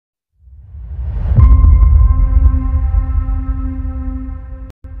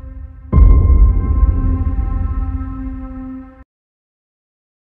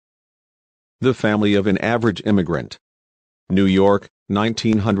The family of an average immigrant. New York,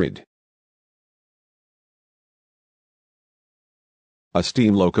 1900. A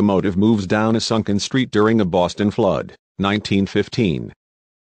steam locomotive moves down a sunken street during a Boston flood, 1915.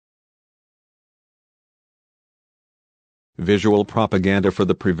 Visual propaganda for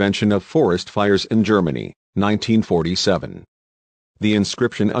the prevention of forest fires in Germany, 1947. The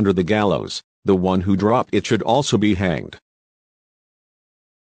inscription under the gallows, "The one who dropped it should also be hanged."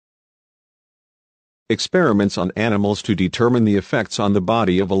 Experiments on animals to determine the effects on the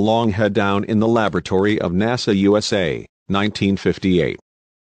body of a long head down in the laboratory of NASA USA, 1958.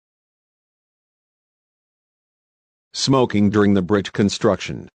 Smoking during the bridge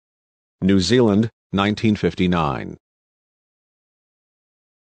construction. New Zealand, 1959.